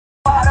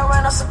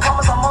honest, I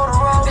promise I'm on the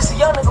road. This a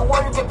young nigga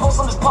where you get post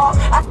on this pop.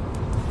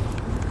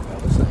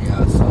 What's up,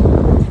 y'all?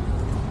 So,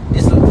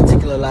 this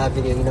particular live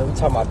video, we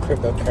talking about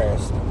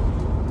cryptocurrency.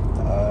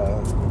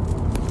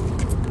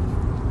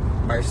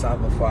 First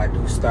off, before I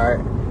do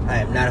start, I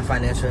am not a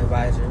financial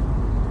advisor.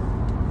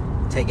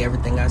 Take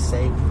everything I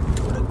say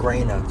with a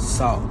grain of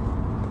salt.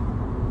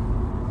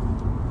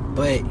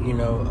 But,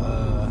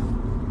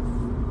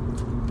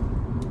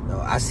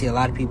 I see a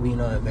lot of people,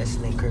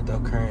 investing in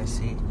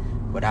cryptocurrency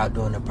without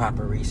doing the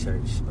proper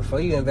research. Before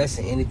you invest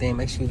in anything,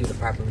 make sure you do the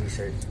proper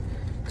research.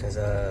 Because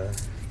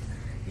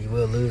you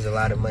will lose a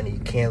lot of money. You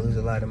can lose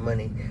a lot of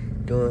money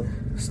doing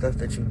stuff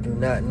that you do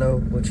not know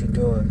what you're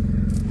doing.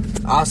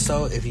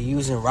 Also, if you're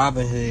using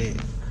Robinhood,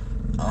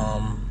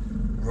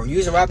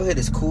 using Robinhood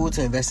is cool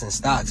to invest in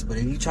stocks. But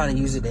if you're trying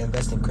to use it to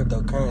invest in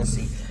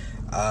cryptocurrency,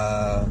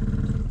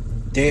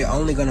 they're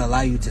only going to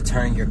allow you to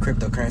turn your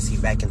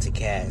cryptocurrency back into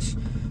cash.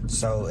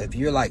 So if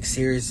you're like a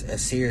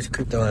serious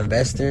crypto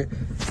investor,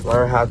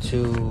 learn how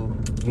to,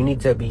 you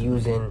need to be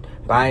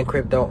buying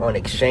crypto on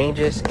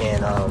exchanges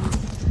and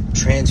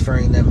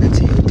transferring them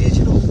into your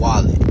digital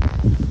wallet.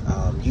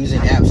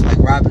 Using apps like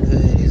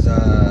Robinhood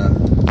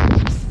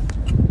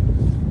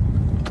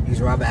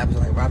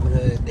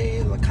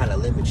they kind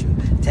of limit you.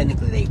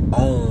 Technically, they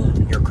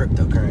own your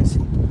cryptocurrency.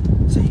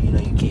 So, you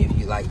can, if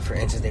you like, for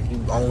instance, if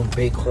you own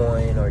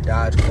Bitcoin or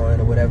Dogecoin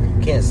or whatever, you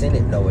can't send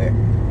it nowhere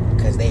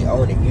because they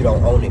own it. You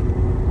don't own it.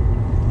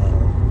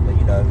 But,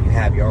 if you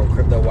have your own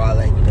crypto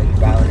wallet, you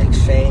buy on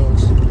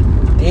exchange,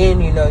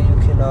 then, you can,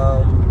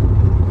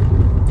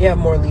 you have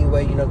more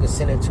leeway, can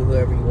send it to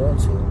whoever you want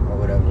to or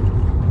whatever.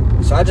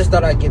 So I just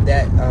thought I'd give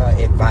that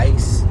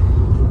advice.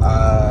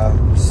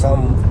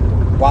 Some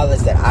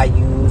wallets that I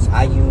use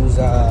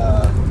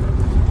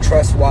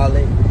Trust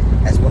Wallet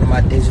as one of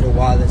my digital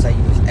wallets. I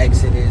use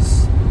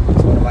Exodus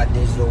as one of my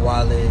digital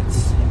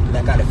wallets. And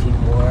I got a few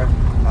more.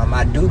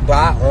 I do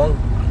buy on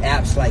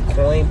apps like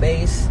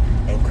Coinbase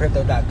and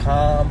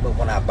Crypto.com, but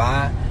when I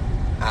buy,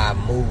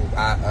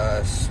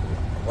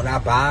 when I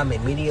buy them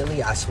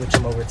immediately, I switch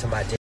them over to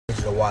my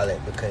digital wallet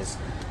because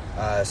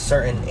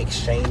certain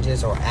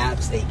exchanges or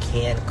apps, they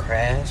can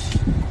crash,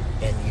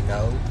 and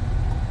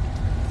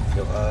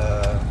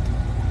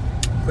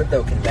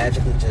crypto can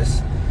magically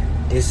just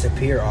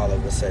disappear all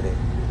of a sudden.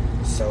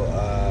 So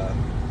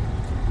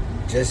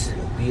just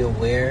be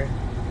aware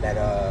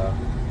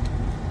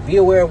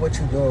of what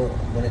you're doing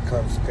when it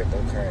comes to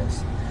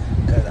cryptocurrency,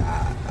 because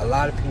a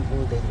lot of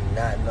people, they do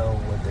not know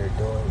what they're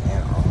doing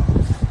at all.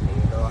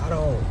 And,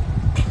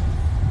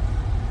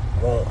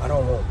 I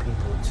don't want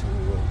people to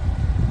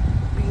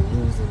be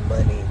losing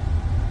money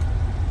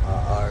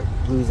or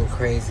losing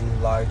crazy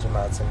large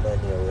amounts of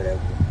money or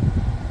whatever,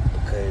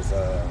 because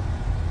a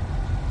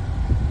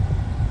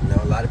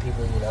lot of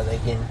people, they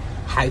getting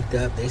hyped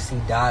up. They see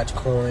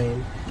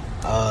Dogecoin,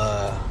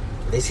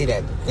 they see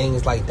that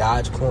things like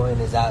Dogecoin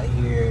is out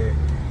here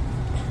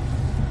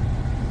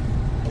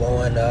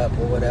blowing up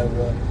or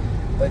whatever,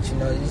 but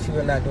these people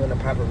are not doing the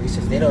proper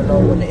research. They don't know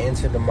when to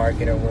enter the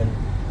market or when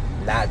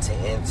not to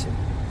enter.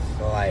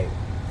 So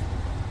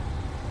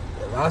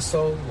and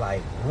also,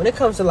 when it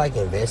comes to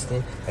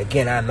investing,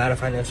 again, I'm not a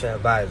financial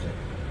advisor,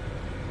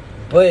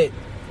 but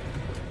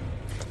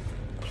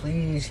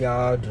please,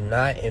 y'all, do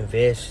not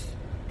invest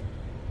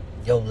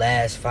your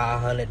last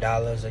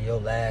 $500 or your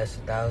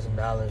last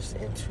 $1,000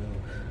 into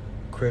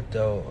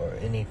crypto or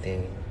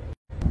anything.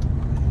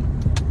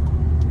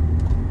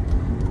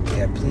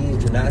 Yeah, please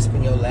do not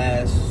spend your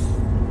last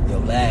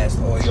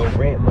or your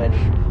rent money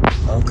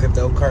on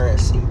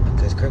cryptocurrency,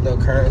 because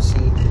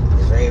cryptocurrency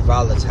is very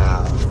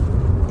volatile.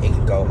 It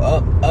can go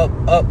up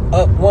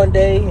one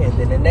day, and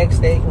then the next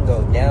day it can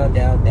go down.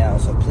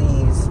 So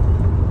please,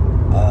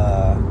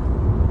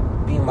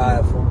 be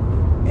mindful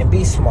and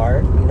be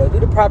smart. Do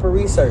the proper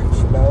research.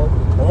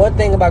 And one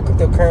thing about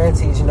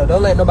cryptocurrencies,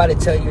 don't let nobody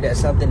tell you that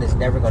something is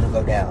never going to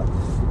go down.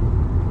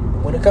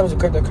 When it comes to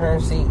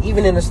cryptocurrency,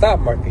 even in the stock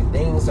market,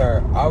 things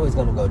are always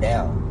going to go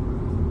down.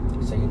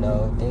 So,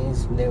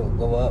 things, they will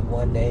go up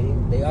one day,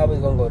 they always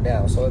going to go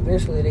down. So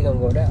eventually they're going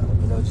to go down.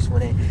 Just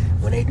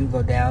when they do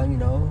go down,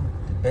 the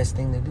best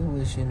thing to do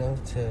is, to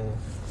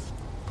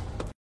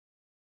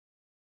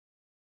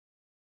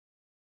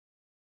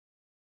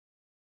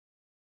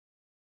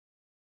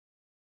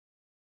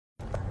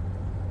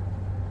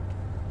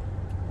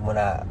when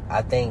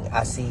I think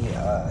I see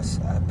a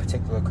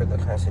particular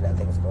cryptocurrency that I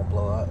think is going to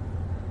blow up,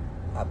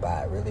 I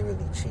buy it really,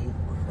 really cheap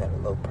at a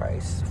low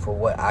price for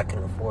what I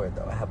can afford,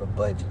 though. I have a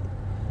budget.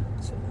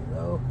 So,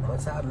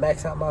 once I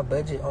max out my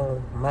budget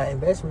on my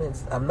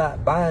investments, I'm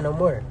not buying no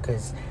more,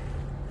 because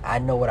I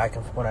know what I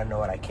can afford, I know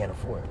what I can't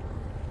afford.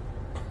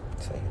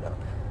 So,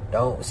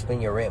 don't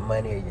spend your rent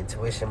money or your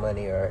tuition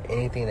money or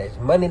anything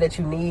money that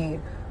you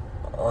need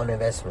on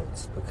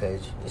investments,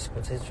 because it's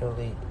potential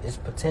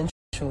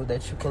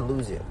that you can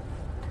lose it,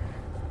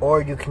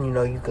 or you can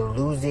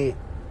lose it,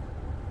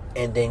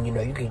 and then you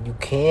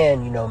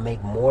can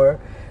make more,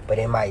 but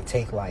it might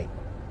take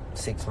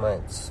 6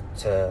 months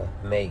to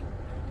make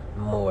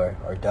more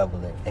or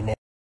double it, and then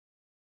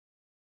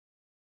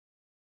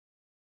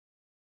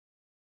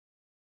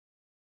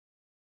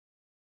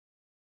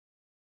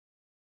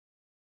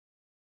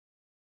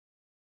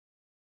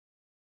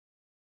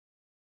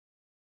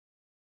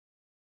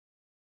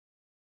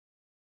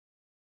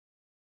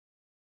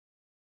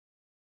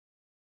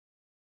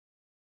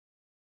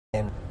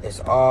and it's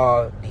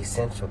all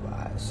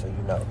decentralized. So,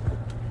 you know,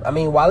 I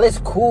mean, while it's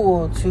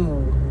cool to,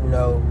 you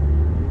know,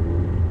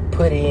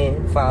 put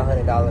in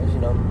 $500, you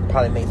know,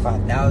 probably make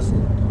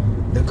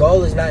 $5,000, the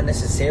goal is not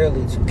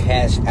necessarily to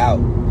cash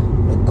out.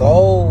 The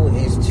goal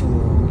is to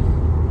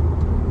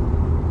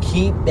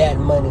keep that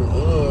money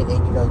in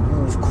and, you know,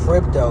 use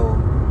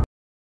crypto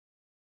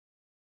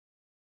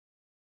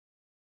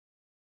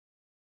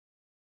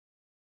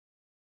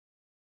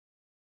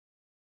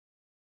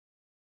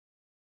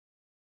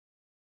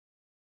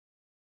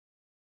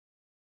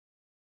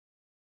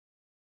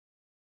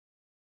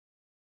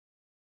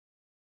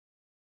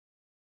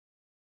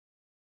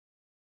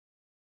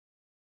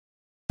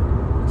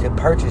to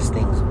purchase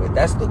things with.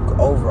 That's the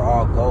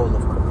overall goal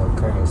of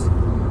cryptocurrency.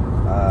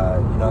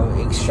 You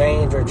know,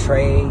 exchange or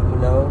trade, you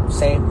know,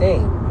 same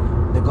thing.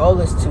 The goal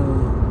is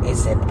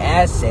it's an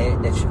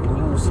asset that you can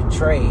use to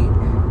trade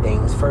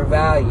things for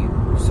value.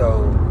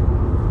 So,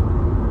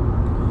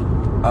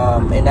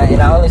 and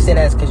I only say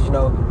that because, you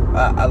know,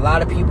 a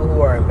lot of people who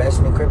are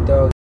investing in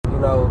crypto, you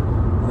know,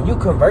 when you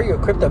convert your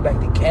crypto back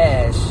to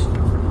cash,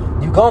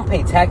 you're going to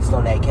pay taxes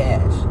on that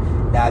cash.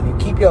 Now, if you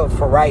keep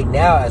for right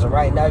now, you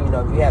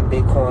know, if you have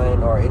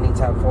Bitcoin or any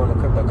type of form of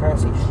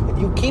cryptocurrency, if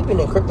you keep it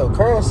in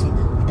cryptocurrency,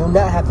 you do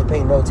not have to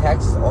pay no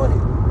taxes on it.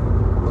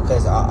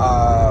 Because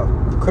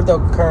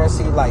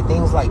cryptocurrency, like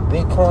things like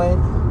Bitcoin,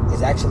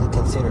 is actually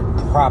considered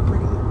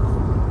property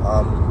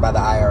by the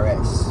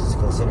IRS. It's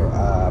considered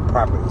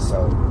property.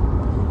 So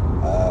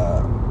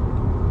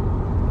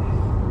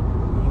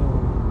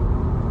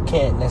you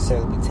can't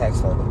necessarily be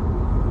taxed on it.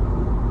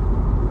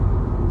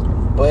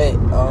 But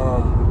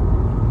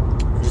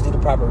just do the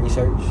proper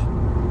research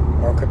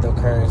on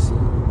cryptocurrency.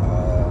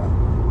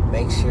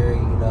 Make sure,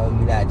 you know,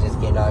 you're not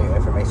just getting all your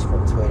information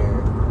from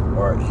Twitter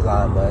or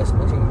Elon Musk.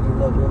 Make sure you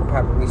know doing the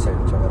proper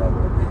research or whatever.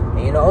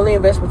 And, you know, only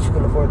invest what you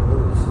can afford to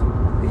lose.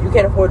 If you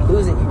can't afford to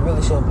lose it, you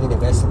really shouldn't be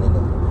investing in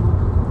it.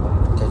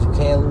 Because you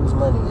can't lose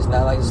money. It's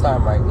not like the stock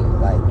market,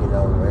 like, you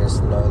know, where it's,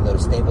 you know, a little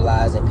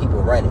stabilized and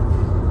people run it.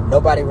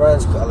 Nobody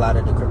runs a lot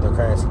of the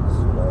cryptocurrencies.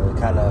 You know, they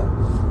kind of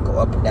go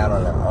up and down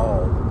on their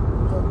own.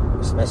 You know,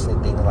 especially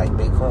things like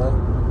Bitcoin.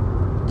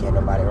 Can't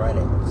nobody run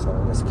it. So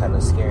that's kind of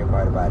the scary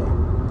part about it.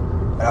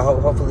 But I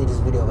hopefully this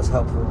video was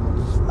helpful.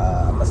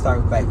 I'm gonna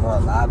start back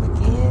going live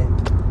again.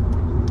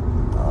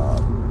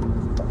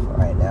 But for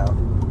right now,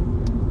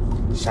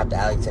 shop to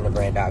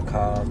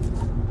alexanderbrand.com.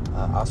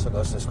 Also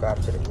go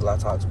subscribe to the Eli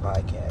Talks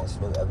podcast.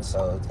 New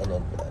episodes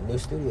and new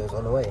studios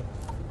on the way.